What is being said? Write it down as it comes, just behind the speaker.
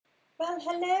Well,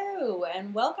 hello,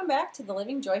 and welcome back to the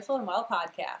Living Joyful and Well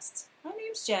podcast. My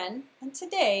name's Jen, and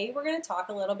today we're going to talk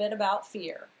a little bit about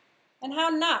fear and how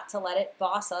not to let it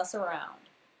boss us around.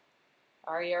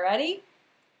 Are you ready?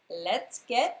 Let's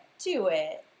get to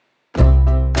it.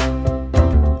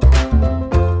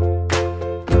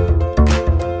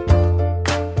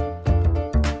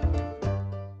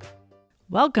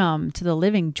 Welcome to the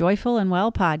Living Joyful and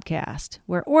Well podcast,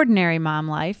 where ordinary mom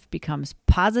life becomes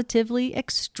positively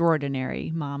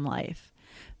extraordinary mom life.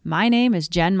 My name is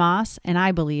Jen Moss, and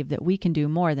I believe that we can do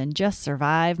more than just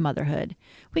survive motherhood.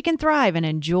 We can thrive and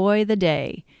enjoy the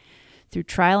day. Through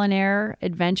trial and error,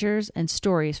 adventures, and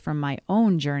stories from my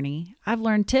own journey, I've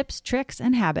learned tips, tricks,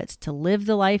 and habits to live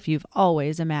the life you've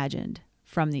always imagined,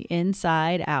 from the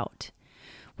inside out.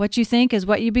 What you think is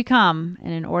what you become,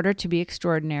 and in order to be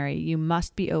extraordinary, you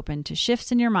must be open to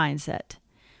shifts in your mindset.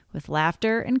 With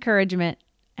laughter, encouragement,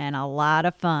 and a lot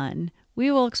of fun, we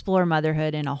will explore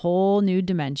motherhood in a whole new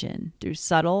dimension through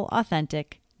subtle,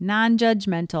 authentic,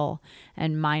 non-judgmental,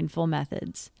 and mindful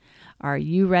methods. Are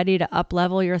you ready to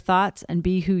up-level your thoughts and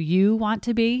be who you want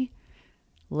to be?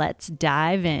 Let's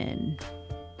dive in.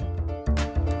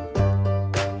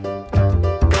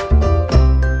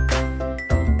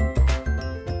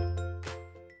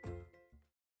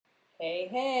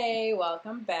 Hey,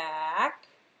 welcome back.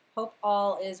 Hope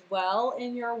all is well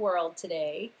in your world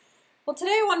today. Well,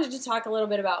 today I wanted to talk a little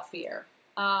bit about fear.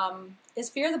 Is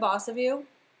fear the boss of you?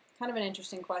 Kind of an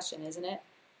interesting question, isn't it?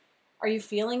 Are you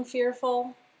feeling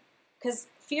fearful? Because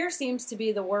fear seems to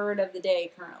be the word of the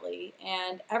day currently,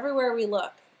 and everywhere we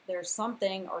look, there's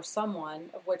something or someone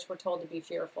of which we're told to be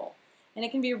fearful. And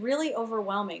it can be really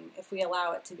overwhelming if we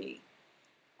allow it to be.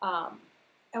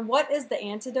 And what is the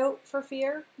antidote for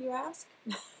fear, you ask?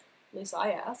 At least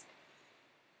I ask.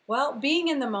 Well, being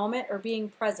in the moment or being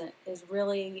present is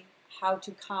really how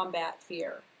to combat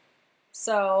fear.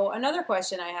 So another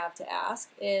question I have to ask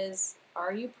is,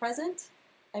 are you present?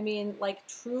 I mean, like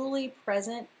truly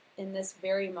present in this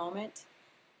very moment?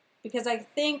 Because I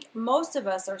think most of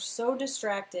us are so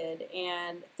distracted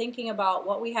and thinking about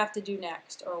what we have to do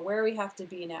next or where we have to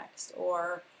be next,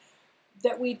 or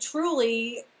that we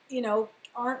truly,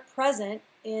 aren't present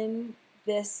in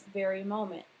this very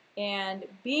moment. And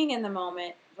being in the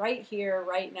moment, right here,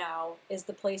 right now, is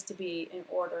the place to be in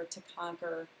order to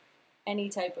conquer any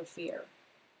type of fear.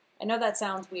 I know that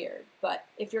sounds weird, but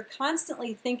if you're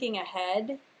constantly thinking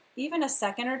ahead, even a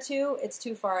second or two, it's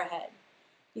too far ahead.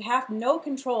 You have no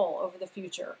control over the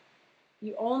future.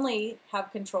 You only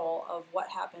have control of what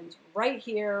happens right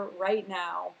here, right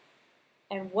now,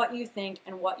 and what you think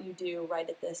and what you do right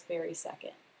at this very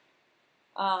second.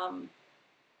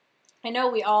 I know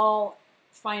we all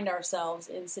find ourselves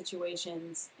in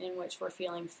situations in which we're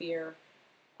feeling fear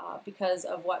because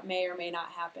of what may or may not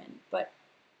happen. But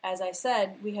as I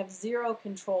said, we have zero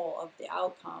control of the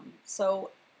outcome.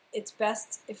 So it's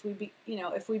best if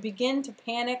we begin to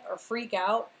panic or freak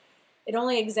out, it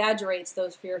only exaggerates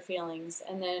those fear feelings,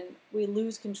 and then we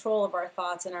lose control of our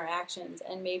thoughts and our actions,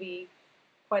 and maybe,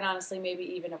 quite honestly, maybe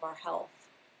even of our health.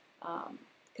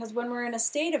 Because when we're in a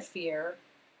state of fear,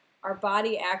 our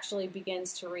body actually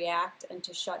begins to react and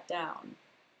to shut down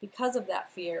because of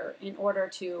that fear in order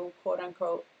to, quote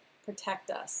unquote,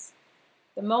 protect us.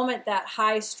 The moment that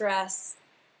high stress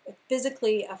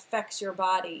physically affects your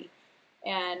body,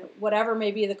 and whatever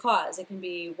may be the cause, it can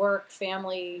be work,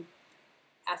 family,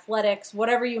 athletics,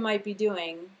 whatever you might be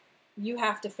doing, you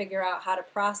have to figure out how to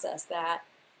process that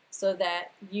so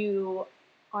that you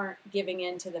aren't giving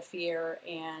in to the fear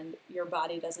and your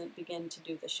body doesn't begin to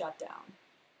do the shutdown.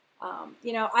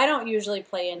 I don't usually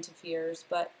play into fears,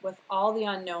 but with all the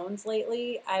unknowns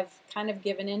lately, I've kind of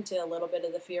given into a little bit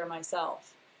of the fear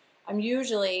myself. I'm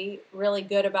usually really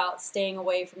good about staying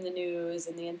away from the news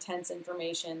and the intense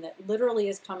information that literally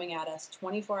is coming at us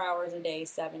 24 hours a day,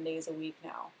 7 days a week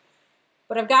now.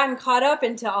 But I've gotten caught up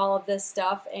into all of this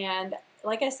stuff, and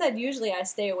like I said, usually I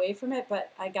stay away from it,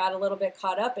 but I got a little bit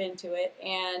caught up into it,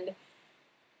 and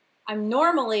I'm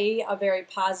normally a very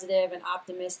positive and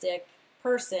optimistic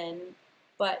person,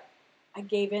 but I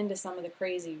gave in to some of the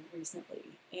crazy recently.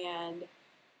 And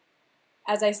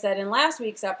as I said in last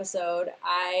week's episode,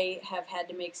 I have had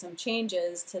to make some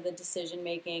changes to the decision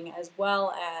making as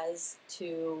well as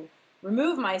to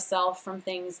remove myself from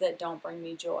things that don't bring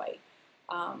me joy.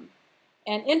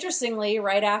 And interestingly,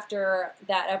 right after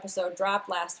that episode dropped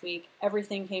last week,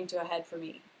 everything came to a head for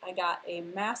me. I got a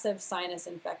massive sinus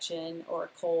infection or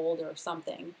cold or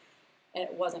something, and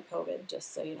it wasn't COVID,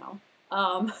 just so you know.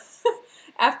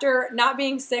 After not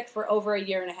being sick for over a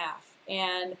year and a half.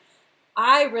 And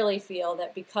I really feel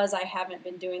that because I haven't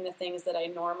been doing the things that I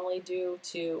normally do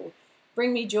to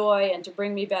bring me joy and to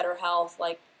bring me better health,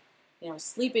 like,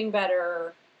 sleeping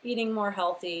better, eating more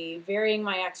healthy, varying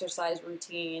my exercise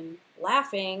routine,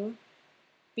 laughing,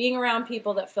 being around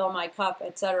people that fill my cup,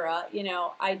 etc.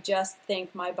 I just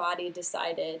think my body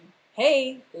decided,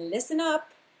 hey, listen up,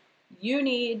 you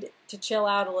need to chill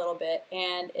out a little bit,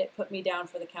 and it put me down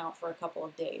for the count for a couple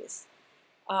of days.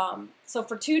 So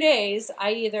for 2 days,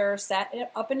 I either sat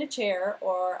up in a chair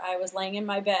or I was laying in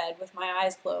my bed with my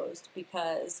eyes closed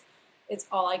because it's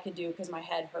all I could do because my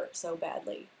head hurt so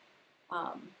badly.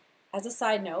 As a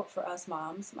side note for us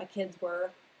moms, my kids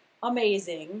were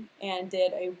amazing and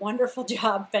did a wonderful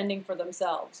job fending for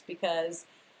themselves because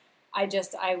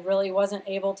I really wasn't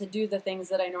able to do the things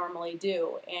that I normally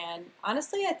do. And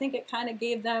honestly, I think it kind of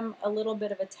gave them a little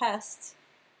bit of a test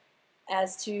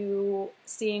as to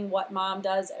seeing what mom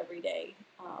does every day,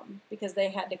 because they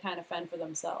had to kind of fend for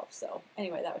themselves. So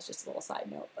anyway, that was just a little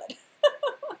side note. But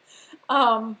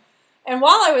and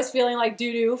while I was feeling like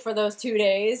doo-doo for those 2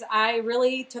 days, I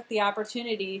really took the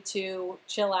opportunity to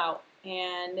chill out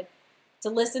and to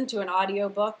listen to an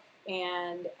audiobook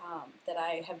and that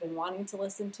I have been wanting to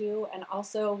listen to, and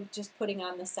also just putting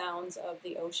on the sounds of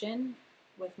the ocean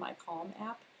with my Calm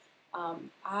app.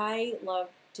 I love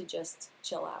to just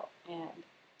chill out, and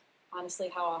honestly,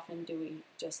 how often do we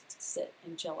just sit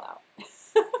and chill out?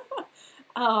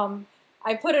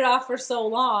 I put it off for so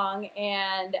long,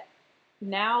 and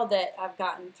now that I've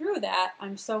gotten through that,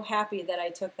 I'm so happy that I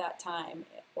took that time,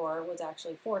 or was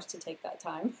actually forced to take that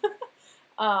time,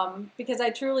 because I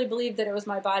truly believe that it was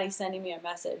my body sending me a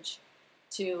message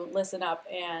to listen up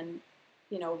and,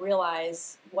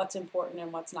 realize what's important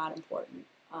and what's not important.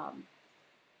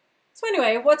 So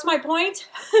anyway, what's my point?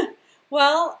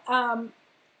 Well,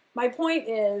 my point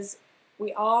is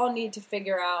we all need to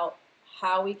figure out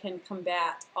how we can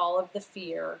combat all of the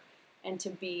fear and to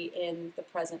be in the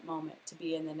present moment, to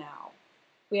be in the now.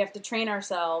 We have to train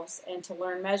ourselves and to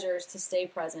learn measures to stay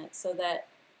present so that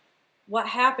what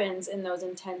happens in those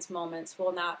intense moments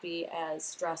will not be as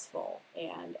stressful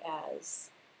and as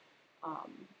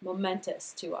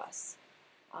momentous to us.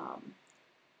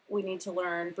 We need to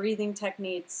learn breathing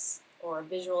techniques or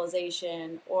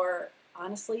visualization, or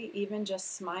honestly, even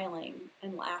just smiling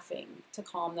and laughing to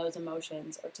calm those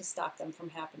emotions or to stop them from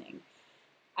happening.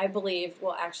 I believe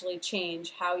will actually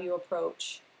change how you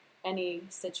approach any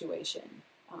situation.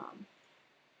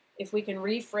 If we can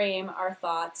reframe our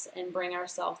thoughts and bring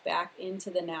ourselves back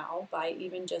into the now by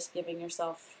even just giving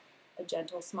yourself a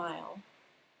gentle smile,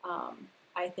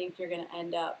 I think you're going to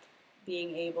end up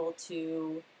being able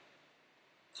to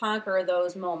conquer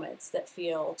those moments that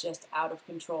feel just out of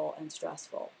control and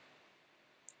stressful.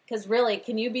 Because really,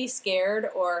 can you be scared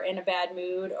or in a bad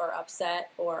mood or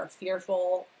upset or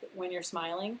fearful when you're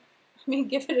smiling? I mean,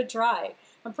 give it a try.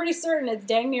 I'm pretty certain it's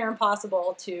dang near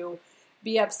impossible to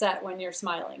be upset when you're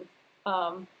smiling.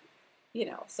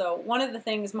 So one of the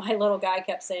things my little guy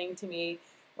kept saying to me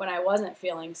when I wasn't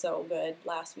feeling so good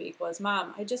last week was,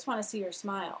 "Mom, I just want to see your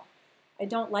smile. I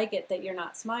don't like it that you're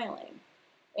not smiling."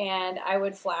 And I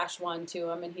would flash one to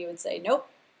him and he would say, "Nope,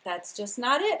 that's just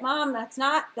not it, Mom. That's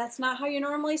not how you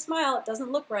normally smile. It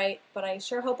doesn't look right, but I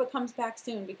sure hope it comes back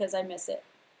soon because I miss it."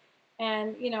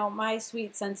 And, my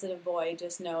sweet, sensitive boy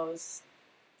just knows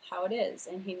how it is.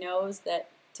 And he knows that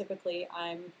typically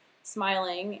I'm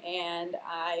smiling and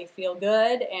I feel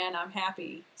good and I'm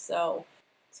happy. So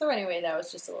anyway, that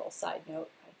was just a little side note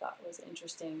I thought was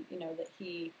interesting, that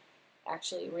he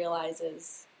actually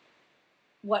realizes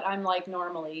what I'm like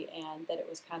normally, and that it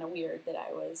was kind of weird that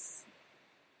I was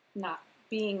not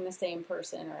being the same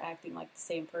person or acting like the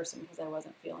same person because I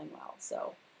wasn't feeling well.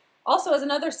 So also, as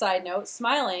another side note,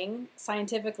 smiling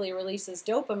scientifically releases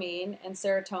dopamine and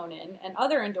serotonin and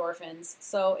other endorphins,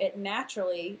 so it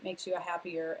naturally makes you a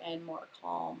happier and more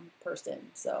calm person.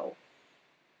 So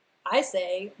I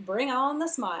say, bring on the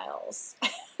smiles.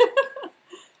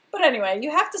 But anyway, you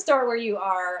have to start where you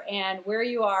are, and where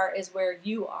you are is where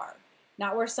you are,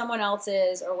 not where someone else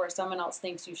is or where someone else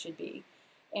thinks you should be.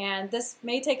 And this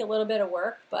may take a little bit of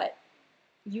work, but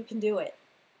you can do it.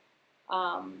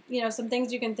 Some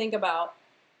things you can think about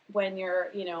when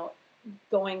you're,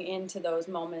 going into those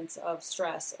moments of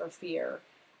stress or fear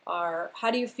are, how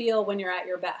do you feel when you're at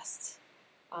your best?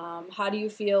 How do you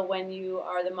feel when you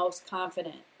are the most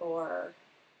confident? Or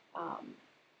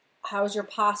how's your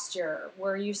posture?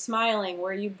 Were you smiling?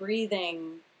 Were you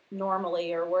breathing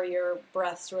normally? Or were your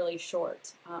breaths really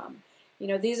short?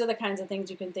 These are the kinds of things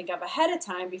you can think of ahead of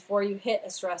time before you hit a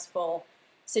stressful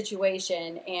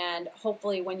situation, and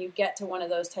hopefully when you get to one of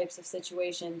those types of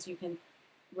situations, you can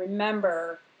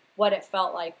remember what it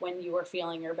felt like when you were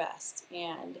feeling your best,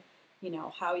 and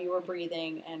how you were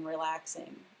breathing and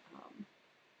relaxing.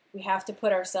 we have to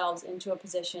put ourselves into a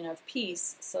position of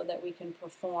peace so that we can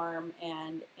perform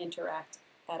and interact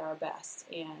at our best.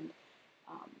 And,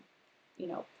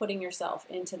 putting yourself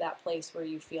into that place where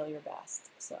you feel your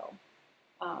best. So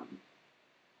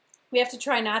we have to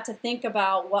try not to think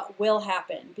about what will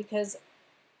happen, because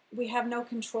we have no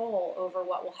control over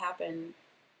what will happen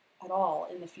at all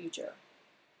in the future.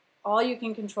 All you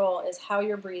can control is how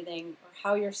you're breathing or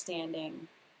how you're standing.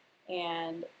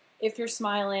 And if you're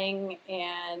smiling,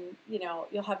 and,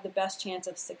 you'll have the best chance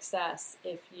of success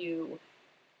if you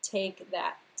take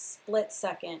that split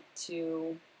second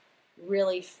to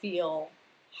really feel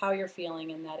how you're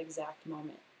feeling in that exact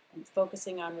moment, and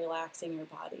focusing on relaxing your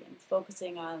body and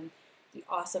focusing on the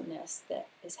awesomeness that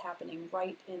is happening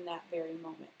right in that very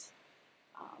moment.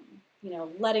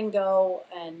 Letting go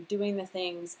and doing the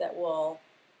things that will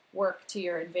work to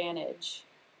your advantage,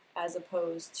 as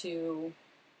opposed to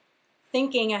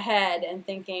thinking ahead and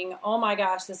thinking, oh my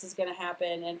gosh, this is going to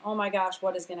happen, and oh my gosh,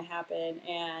 what is going to happen?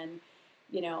 And,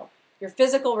 your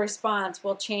physical response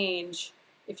will change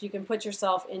if you can put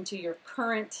yourself into your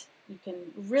current. You can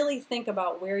really think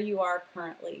about where you are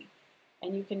currently,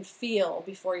 and you can feel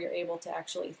before you're able to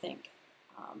actually think.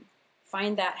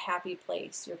 Find that happy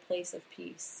place, your place of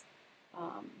peace.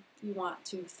 You want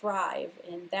to thrive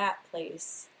in that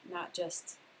place, not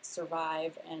just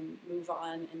survive and move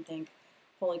on and think,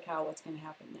 holy cow, what's going to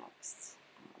happen next?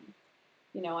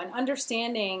 And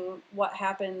understanding what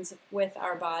happens with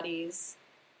our bodies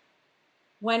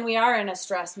when we are in a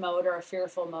stress mode or a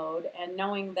fearful mode, and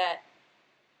knowing that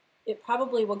it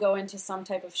probably will go into some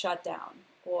type of shutdown,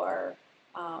 or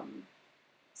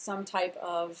some type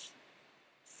of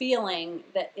feeling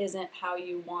that isn't how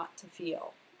you want to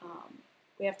feel.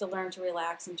 We have to learn to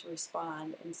relax and to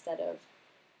respond instead of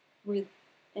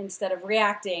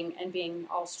reacting and being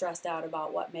all stressed out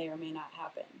about what may or may not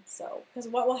happen. So, because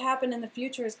what will happen in the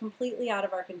future is completely out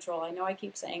of our control. I know I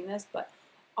keep saying this, but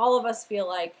all of us feel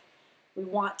like we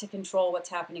want to control what's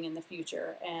happening in the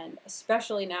future. And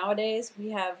especially nowadays, we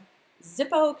have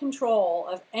zippo control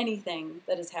of anything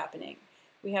that is happening.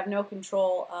 We have no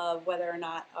control of whether or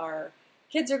not our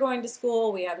kids are going to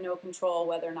school. We have no control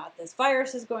whether or not this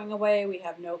virus is going away. We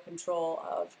have no control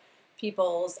of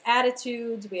people's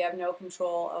attitudes. We have no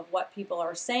control of what people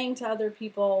are saying to other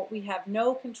people. We have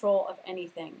no control of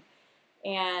anything.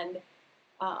 And,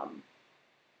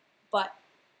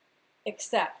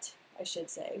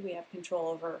 we have control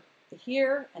over the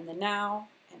here and the now,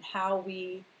 and how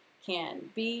we can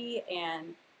be.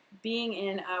 And being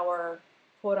in our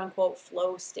quote unquote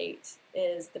flow state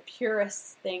is the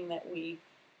purest thing that we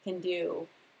can do,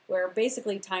 where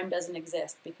basically time doesn't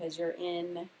exist, because you're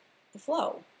in the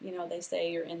flow. They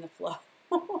say you're in the flow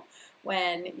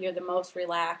when you're the most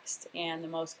relaxed and the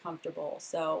most comfortable.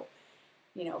 So,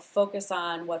 focus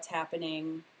on what's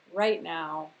happening right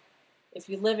now. If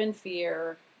you live in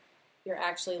fear, you're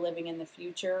actually living in the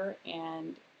future,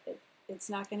 and it's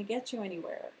not going to get you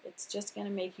anywhere. It's just going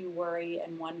to make you worry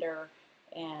and wonder,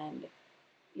 and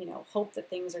hope that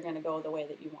things are going to go the way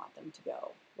that you want them to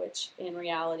go, which in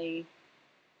reality,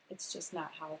 it's just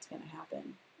not how it's going to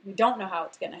happen. We don't know how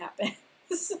it's going to happen.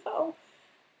 So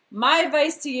my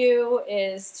advice to you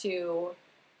is to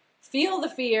feel the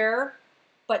fear,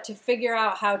 but to figure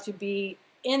out how to be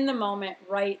in the moment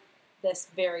right this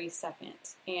very second.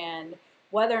 And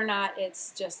whether or not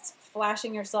it's just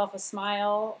flashing yourself a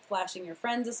smile, flashing your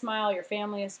friends a smile, your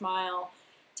family a smile,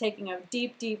 taking a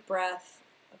deep, deep breath,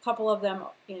 a couple of them,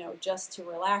 just to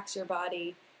relax your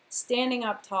body, standing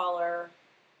up taller,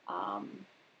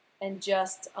 and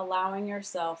just allowing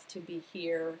yourself to be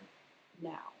here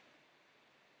now.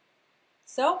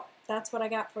 So that's what I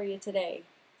got for you today.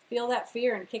 Feel that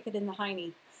fear and kick it in the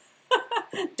hiney.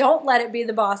 Don't let it be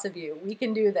the boss of you. We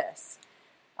can do this.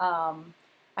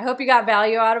 I hope you got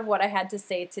value out of what I had to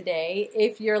say today.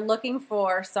 If you're looking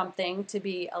for something to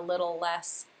be a little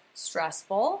less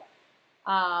stressful,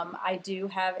 I do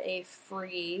have a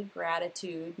free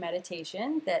gratitude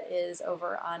meditation that is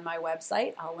over on my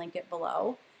website. I'll link it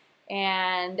below.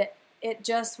 And it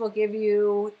just will give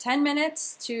you 10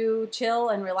 minutes to chill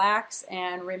and relax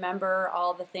and remember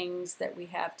all the things that we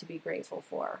have to be grateful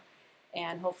for.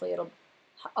 And hopefully it'll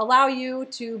allow you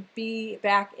to be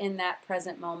back in that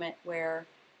present moment where,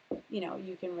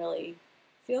 you can really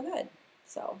feel good.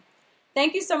 So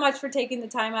thank you so much for taking the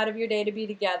time out of your day to be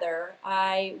together.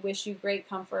 I wish you great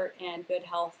comfort and good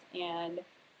health. And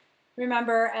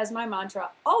remember, as my mantra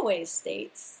always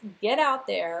states, get out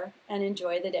there and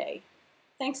enjoy the day.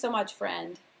 Thanks so much,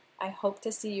 friend. I hope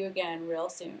to see you again real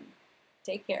soon.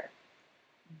 Take care.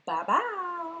 Bye-bye.